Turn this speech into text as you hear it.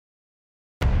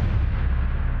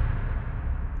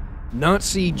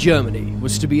Nazi Germany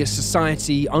was to be a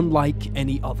society unlike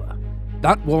any other.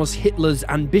 That was Hitler's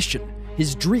ambition,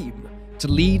 his dream, to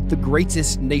lead the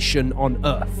greatest nation on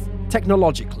earth.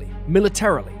 Technologically,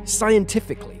 militarily,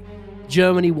 scientifically,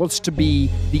 Germany was to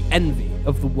be the envy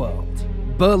of the world.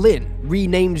 Berlin,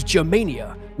 renamed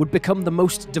Germania, would become the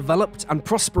most developed and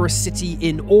prosperous city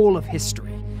in all of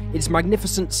history, its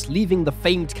magnificence leaving the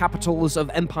famed capitals of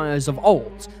empires of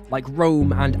old, like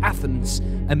Rome and Athens,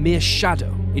 a mere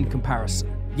shadow in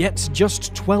comparison. Yet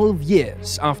just 12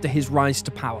 years after his rise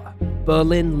to power,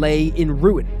 Berlin lay in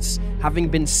ruins, having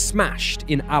been smashed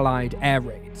in Allied air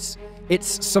raids.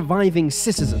 Its surviving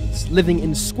citizens, living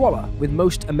in squalor with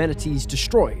most amenities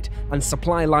destroyed and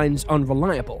supply lines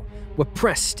unreliable, were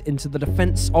pressed into the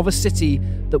defense of a city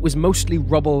that was mostly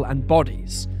rubble and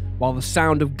bodies, while the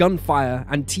sound of gunfire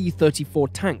and T-34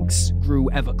 tanks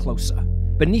grew ever closer.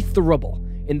 Beneath the rubble,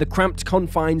 in the cramped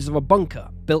confines of a bunker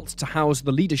built to house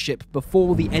the leadership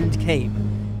before the end came,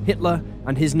 Hitler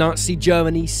and his Nazi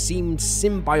Germany seemed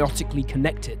symbiotically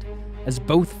connected, as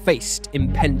both faced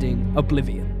impending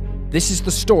oblivion. This is the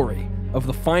story of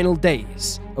the final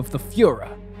days of the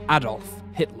Fuhrer Adolf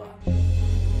Hitler.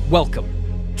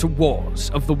 Welcome to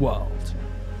Wars of the World.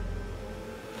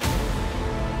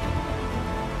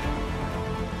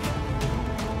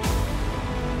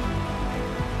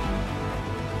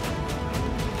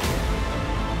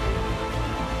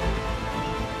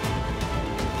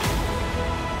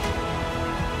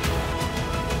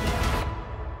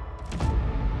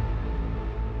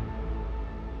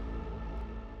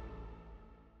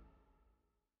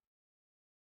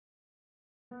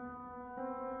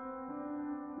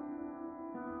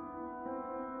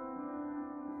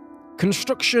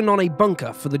 Construction on a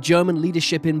bunker for the German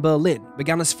leadership in Berlin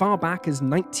began as far back as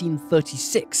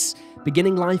 1936,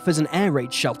 beginning life as an air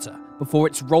raid shelter before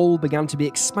its role began to be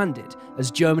expanded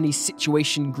as Germany's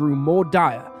situation grew more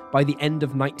dire by the end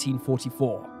of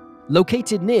 1944.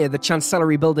 Located near the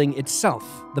Chancellery building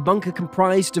itself, the bunker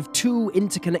comprised of two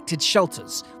interconnected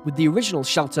shelters, with the original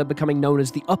shelter becoming known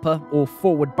as the upper or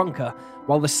forward bunker,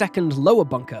 while the second lower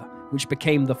bunker, which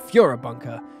became the Fuhrer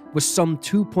bunker, was some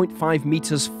 2.5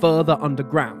 meters further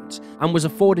underground and was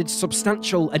afforded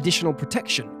substantial additional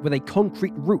protection with a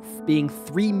concrete roof being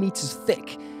 3 meters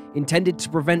thick, intended to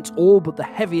prevent all but the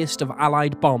heaviest of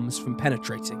Allied bombs from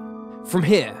penetrating. From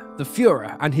here, the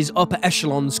Fuhrer and his upper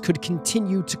echelons could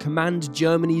continue to command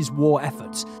Germany's war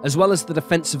effort, as well as the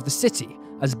defense of the city,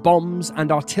 as bombs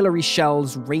and artillery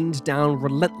shells rained down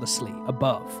relentlessly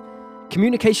above.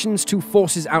 Communications to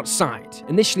forces outside,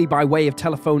 initially by way of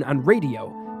telephone and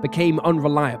radio, became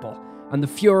unreliable, and the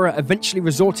Fuhrer eventually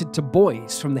resorted to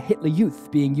boys from the Hitler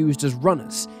Youth being used as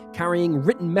runners, carrying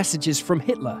written messages from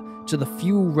Hitler to the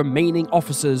few remaining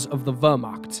officers of the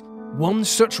Wehrmacht. One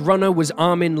such runner was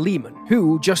Armin Lehmann,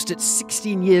 who, just at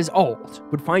 16 years old,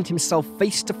 would find himself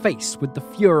face to face with the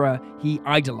Fuhrer he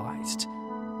idolized.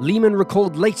 Lehmann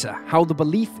recalled later how the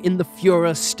belief in the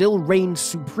Fuhrer still reigned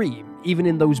supreme even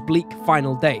in those bleak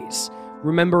final days,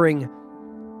 remembering,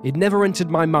 "It never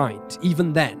entered my mind,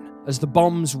 even then, as the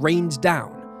bombs rained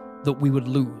down, that we would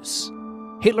lose."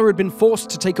 Hitler had been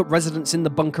forced to take up residence in the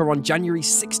bunker on January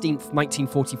 16,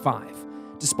 1945.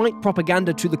 Despite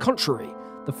propaganda to the contrary,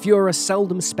 the Fuhrer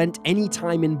seldom spent any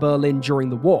time in Berlin during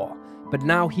the war, but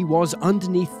now he was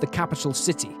underneath the capital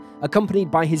city, accompanied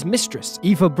by his mistress,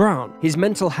 Eva Braun, his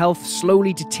mental health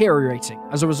slowly deteriorating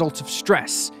as a result of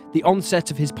stress, the onset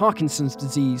of his Parkinson's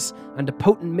disease, and a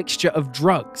potent mixture of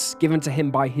drugs given to him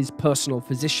by his personal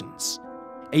physicians.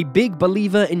 A big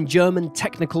believer in German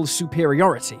technical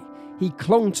superiority, he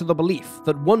clung to the belief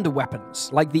that wonder weapons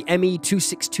like the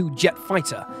Me-262 jet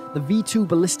fighter, the V-2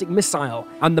 ballistic missile,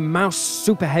 and the Maus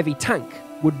super heavy tank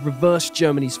would reverse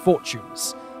Germany's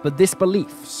fortunes. But this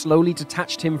belief slowly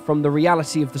detached him from the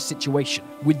reality of the situation,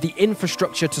 with the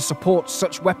infrastructure to support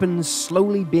such weapons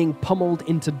slowly being pummeled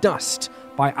into dust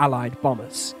by Allied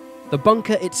bombers. The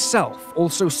bunker itself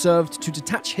also served to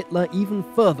detach Hitler even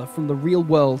further from the real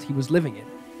world he was living in.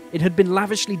 It had been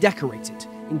lavishly decorated,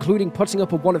 including putting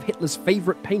up one of Hitler's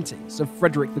favorite paintings of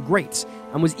Frederick the Great,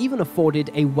 and was even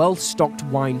afforded a well-stocked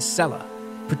wine cellar.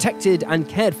 Protected and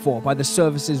cared for by the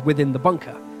services within the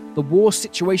bunker, the war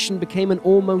situation became an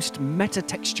almost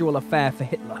metatextual affair for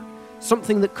Hitler,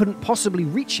 something that couldn't possibly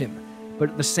reach him, but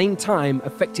at the same time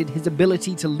affected his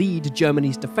ability to lead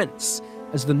Germany's defense,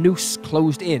 as the noose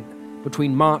closed in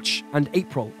between March and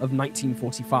April of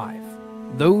 1945.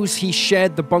 Those he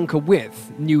shared the bunker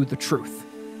with knew the truth.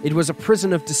 It was a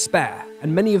prison of despair,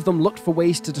 and many of them looked for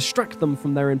ways to distract them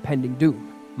from their impending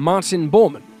doom. Martin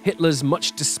Bormann, Hitler's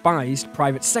much despised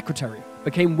private secretary,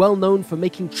 became well known for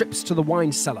making trips to the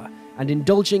wine cellar and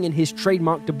indulging in his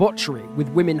trademark debauchery with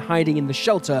women hiding in the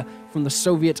shelter from the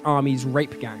Soviet army's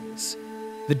rape gangs.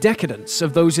 The decadence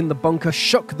of those in the bunker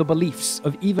shook the beliefs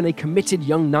of even a committed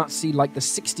young Nazi like the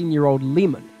 16-year-old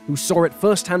Lehman, who saw it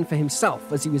firsthand for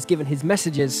himself as he was given his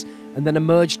messages and then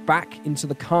emerged back into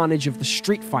the carnage of the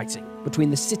street fighting between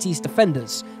the city's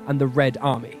defenders and the Red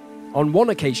Army. On one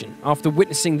occasion, after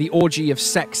witnessing the orgy of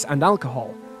sex and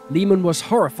alcohol, Lehman was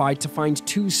horrified to find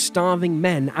two starving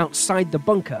men outside the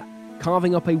bunker,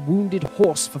 carving up a wounded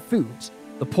horse for food,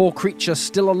 the poor creature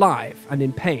still alive and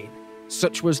in pain.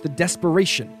 Such was the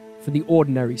desperation for the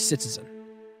ordinary citizen.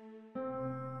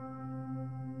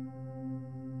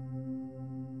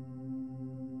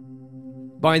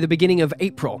 By the beginning of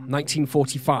April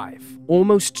 1945,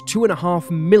 almost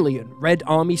 2.5 million Red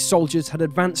Army soldiers had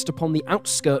advanced upon the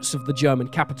outskirts of the German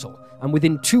capital, and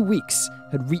within 2 weeks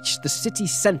had reached the city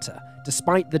centre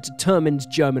despite the determined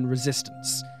German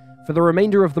resistance. For the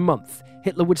remainder of the month,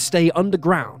 Hitler would stay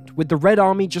underground, with the Red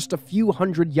Army just a few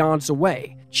hundred yards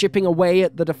away, chipping away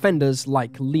at the defenders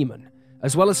like Lehman.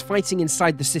 As well as fighting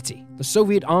inside the city, the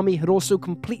Soviet army had also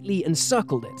completely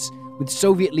encircled it, with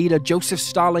Soviet leader Joseph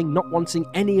Stalin not wanting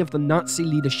any of the Nazi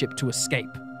leadership to escape.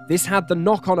 This had the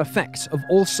knock-on effect of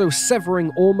also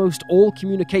severing almost all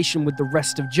communication with the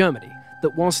rest of Germany,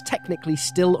 that was technically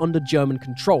still under German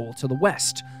control to the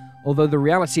west, although the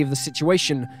reality of the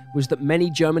situation was that many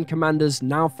German commanders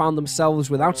now found themselves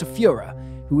without a Fuhrer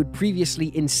who had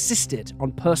previously insisted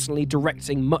on personally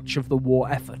directing much of the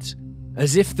war effort.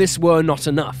 As if this were not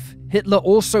enough, Hitler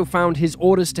also found his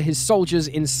orders to his soldiers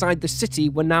inside the city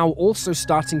were now also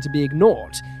starting to be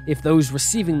ignored if those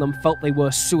receiving them felt they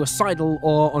were suicidal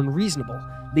or unreasonable,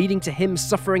 leading to him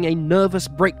suffering a nervous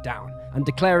breakdown and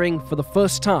declaring for the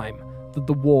first time that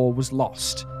the war was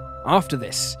lost. After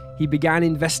this, he began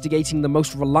investigating the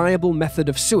most reliable method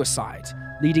of suicide,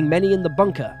 leading many in the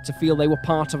bunker to feel they were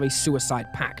part of a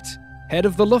suicide pact. Head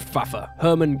of the Luftwaffe,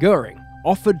 Hermann Göring,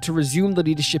 offered to resume the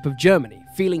leadership of Germany,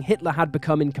 feeling Hitler had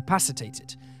become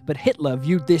incapacitated, but Hitler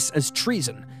viewed this as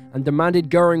treason and demanded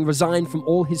Göring resign from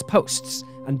all his posts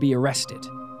and be arrested.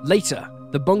 Later,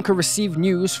 the bunker received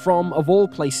news from, of all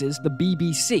places, the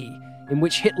BBC, in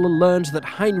which Hitler learned that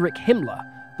Heinrich Himmler,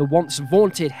 the once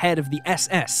vaunted head of the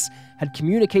SS, had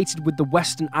communicated with the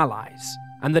Western Allies,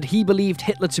 and that he believed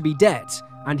Hitler to be dead,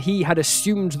 and he had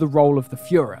assumed the role of the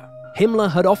Fuhrer.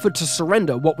 Himmler had offered to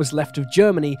surrender what was left of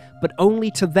Germany, but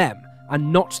only to them,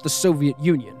 and not the Soviet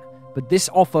Union, but this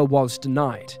offer was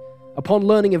denied. Upon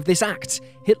learning of this act,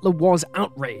 Hitler was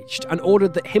outraged and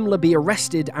ordered that Himmler be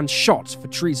arrested and shot for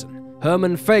treason.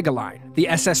 Hermann Fegelein, the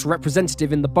SS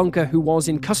representative in the bunker who was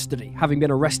in custody, having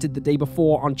been arrested the day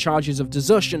before on charges of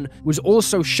desertion, was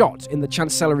also shot in the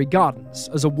Chancellery Gardens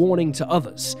as a warning to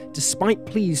others, despite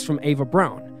pleas from Eva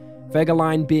Braun,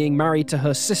 Fegelein being married to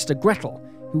her sister Gretel,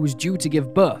 who was due to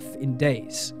give birth in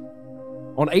days.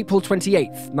 On April 28,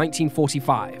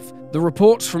 1945, the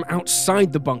reports from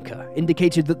outside the bunker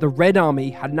indicated that the Red Army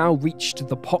had now reached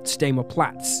the Potsdamer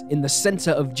Platz in the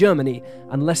center of Germany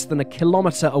and less than a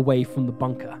kilometer away from the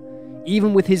bunker.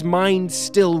 Even with his mind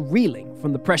still reeling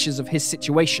from the pressures of his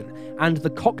situation and the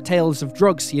cocktails of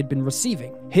drugs he had been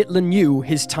receiving, Hitler knew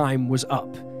his time was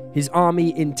up. His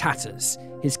army in tatters,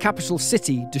 his capital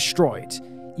city destroyed,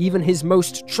 even his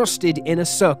most trusted inner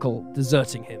circle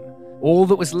deserting him. All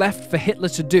that was left for Hitler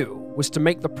to do was to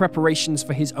make the preparations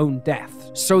for his own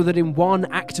death, so that in one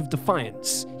act of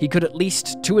defiance, he could at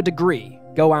least, to a degree,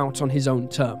 go out on his own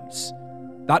terms.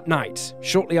 That night,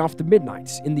 shortly after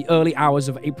midnight, in the early hours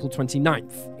of April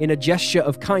 29th, in a gesture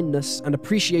of kindness and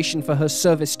appreciation for her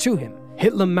service to him,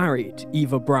 Hitler married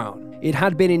Eva Braun. It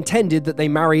had been intended that they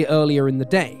marry earlier in the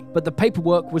day, but the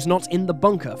paperwork was not in the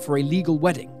bunker for a legal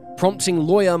wedding, prompting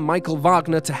lawyer Michael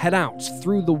Wagner to head out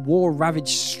through the war-ravaged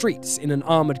streets in an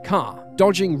armored car,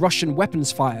 dodging Russian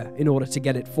weapons fire in order to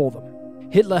get it for them.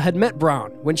 Hitler had met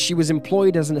Braun when she was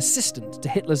employed as an assistant to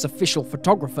Hitler's official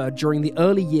photographer during the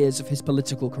early years of his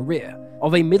political career.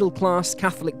 Of a middle-class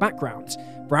Catholic background,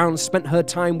 Braun spent her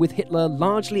time with Hitler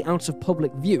largely out of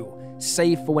public view,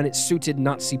 save for when it suited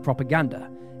Nazi propaganda,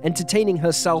 entertaining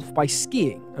herself by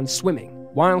skiing and swimming.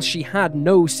 While she had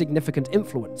no significant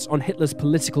influence on Hitler's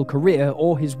political career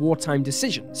or his wartime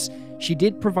decisions, she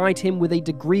did provide him with a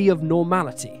degree of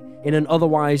normality in an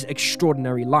otherwise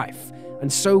extraordinary life,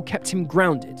 and so kept him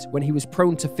grounded when he was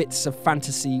prone to fits of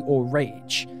fantasy or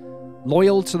rage.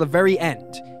 Loyal to the very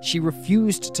end, she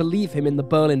refused to leave him in the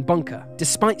Berlin bunker,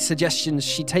 despite suggestions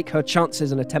she take her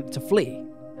chances and attempt to flee,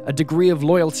 a degree of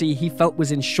loyalty he felt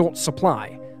was in short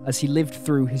supply as he lived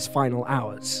through his final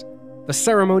hours. The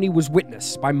ceremony was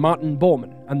witnessed by Martin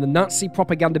Bormann and the Nazi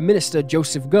propaganda minister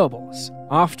Joseph Goebbels.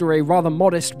 After a rather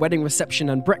modest wedding reception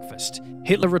and breakfast,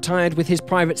 Hitler retired with his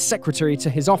private secretary to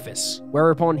his office,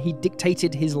 whereupon he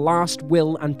dictated his last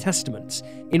will and testament,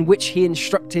 in which he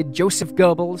instructed Joseph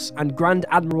Goebbels and Grand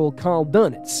Admiral Karl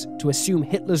Dönitz to assume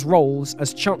Hitler's roles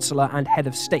as Chancellor and Head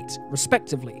of State,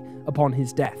 respectively, upon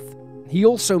his death. He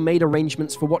also made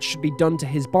arrangements for what should be done to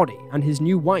his body and his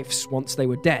new wife's once they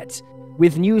were dead,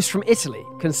 with news from Italy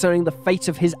concerning the fate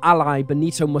of his ally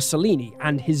Benito Mussolini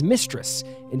and his mistress,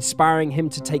 inspiring him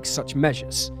to take such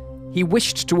measures. He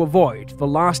wished to avoid the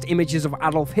last images of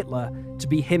Adolf Hitler to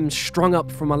be him strung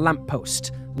up from a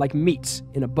lamppost, like meat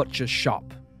in a butcher's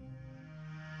shop.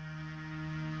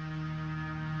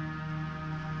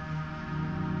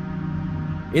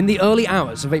 In the early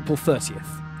hours of April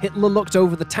 30th, Hitler looked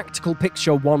over the tactical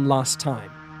picture one last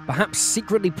time, perhaps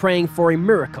secretly praying for a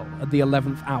miracle at the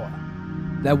 11th hour.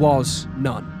 There was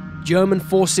none. German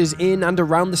forces in and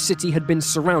around the city had been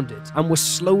surrounded and were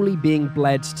slowly being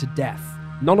bled to death.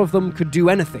 None of them could do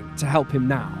anything to help him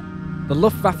now. The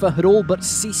Luftwaffe had all but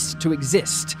ceased to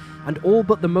exist, and all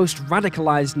but the most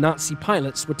radicalized Nazi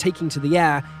pilots were taking to the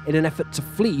air in an effort to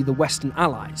flee the Western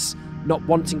Allies, not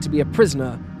wanting to be a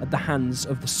prisoner at the hands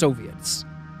of the Soviets.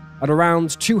 At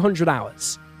around 200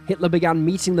 hours, Hitler began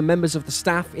meeting the members of the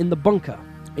staff in the bunker,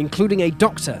 including a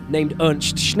doctor named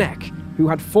Ernst Schneck, who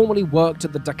had formerly worked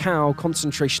at the Dachau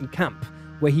concentration camp,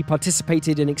 where he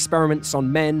participated in experiments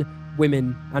on men,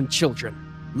 women, and children.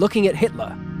 Looking at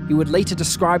Hitler, he would later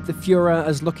describe the Fuhrer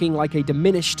as looking like a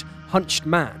diminished, hunched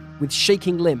man with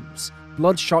shaking limbs,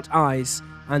 bloodshot eyes,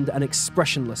 and an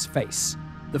expressionless face.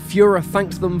 The Fuhrer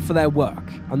thanked them for their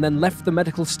work, and then left the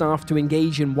medical staff to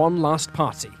engage in one last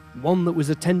party, one that was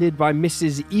attended by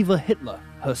Mrs. Eva Hitler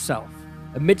herself.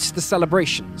 Amidst the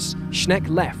celebrations, Schneck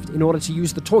left in order to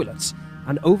use the toilets,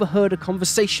 and overheard a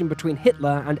conversation between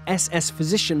Hitler and SS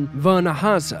physician Werner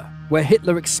Haase, where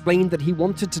Hitler explained that he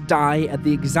wanted to die at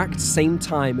the exact same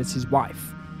time as his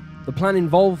wife. The plan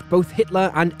involved both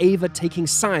Hitler and Eva taking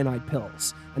cyanide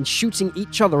pills and shooting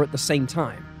each other at the same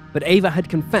time. But Eva had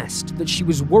confessed that she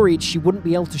was worried she wouldn't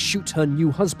be able to shoot her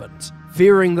new husband.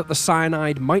 Fearing that the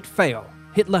cyanide might fail,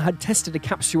 Hitler had tested a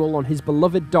capsule on his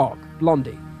beloved dog,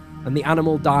 Blondie, and the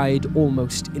animal died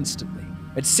almost instantly.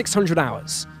 At 600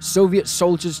 hours, Soviet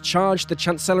soldiers charged the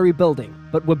Chancellery building,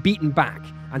 but were beaten back,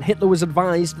 and Hitler was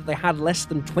advised that they had less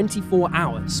than 24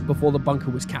 hours before the bunker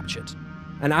was captured.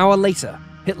 An hour later,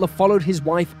 Hitler followed his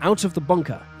wife out of the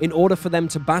bunker in order for them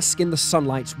to bask in the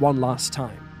sunlight one last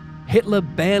time. Hitler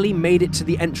barely made it to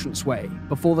the entranceway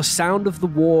before the sound of the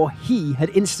war he had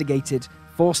instigated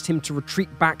forced him to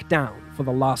retreat back down for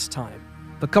the last time.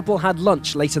 The couple had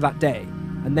lunch later that day,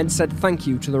 and then said thank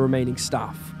you to the remaining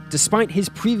staff. Despite his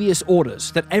previous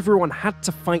orders that everyone had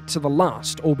to fight to the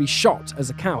last or be shot as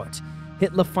a coward,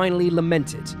 Hitler finally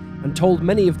lamented and told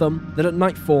many of them that at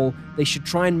nightfall they should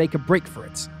try and make a break for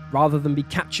it, rather than be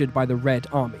captured by the Red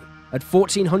Army. At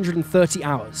 1430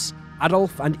 hours,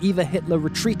 Adolf and Eva Hitler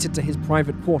retreated to his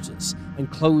private quarters and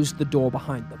closed the door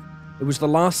behind them. It was the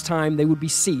last time they would be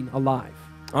seen alive.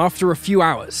 After a few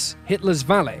hours, Hitler's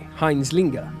valet, Heinz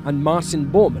Linger, and Martin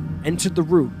Bormann entered the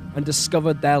room and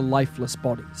discovered their lifeless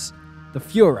bodies. The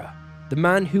Fuhrer, the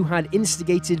man who had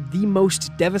instigated the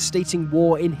most devastating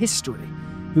war in history,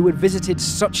 who had visited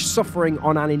such suffering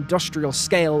on an industrial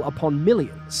scale upon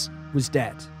millions, was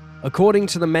dead. According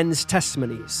to the men's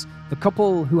testimonies, the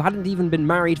couple, who hadn't even been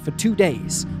married for 2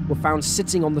 days, were found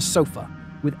sitting on the sofa,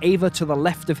 with Eva to the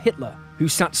left of Hitler, who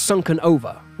sat sunken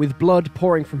over, with blood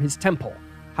pouring from his temple,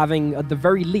 having at the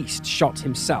very least shot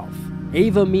himself.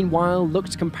 Eva, meanwhile,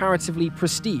 looked comparatively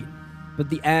pristine, but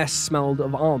the air smelled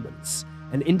of almonds,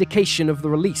 an indication of the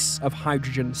release of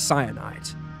hydrogen cyanide.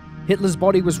 Hitler's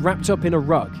body was wrapped up in a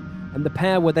rug, and the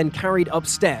pair were then carried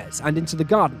upstairs and into the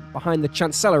garden behind the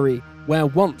Chancellery, where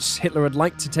once Hitler had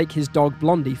liked to take his dog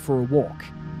Blondie for a walk.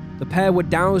 The pair were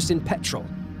doused in petrol,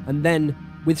 and then,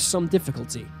 with some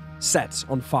difficulty, set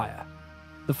on fire.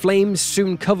 The flames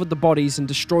soon covered the bodies and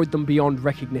destroyed them beyond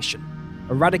recognition,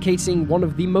 eradicating one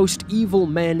of the most evil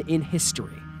men in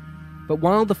history. But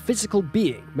while the physical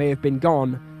being may have been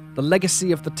gone, the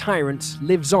legacy of the tyrant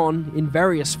lives on in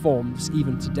various forms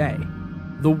even today.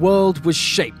 The world was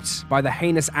shaped by the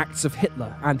heinous acts of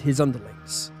Hitler and his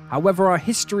underlings. However, our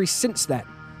history since then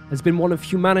has been one of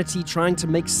humanity trying to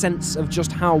make sense of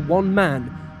just how one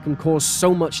man can cause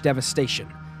so much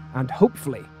devastation, and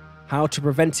hopefully, how to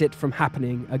prevent it from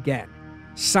happening again.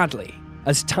 Sadly,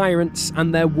 as tyrants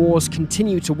and their wars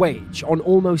continue to wage on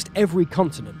almost every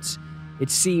continent, it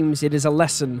seems it is a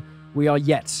lesson we are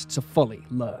yet to fully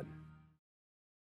learn.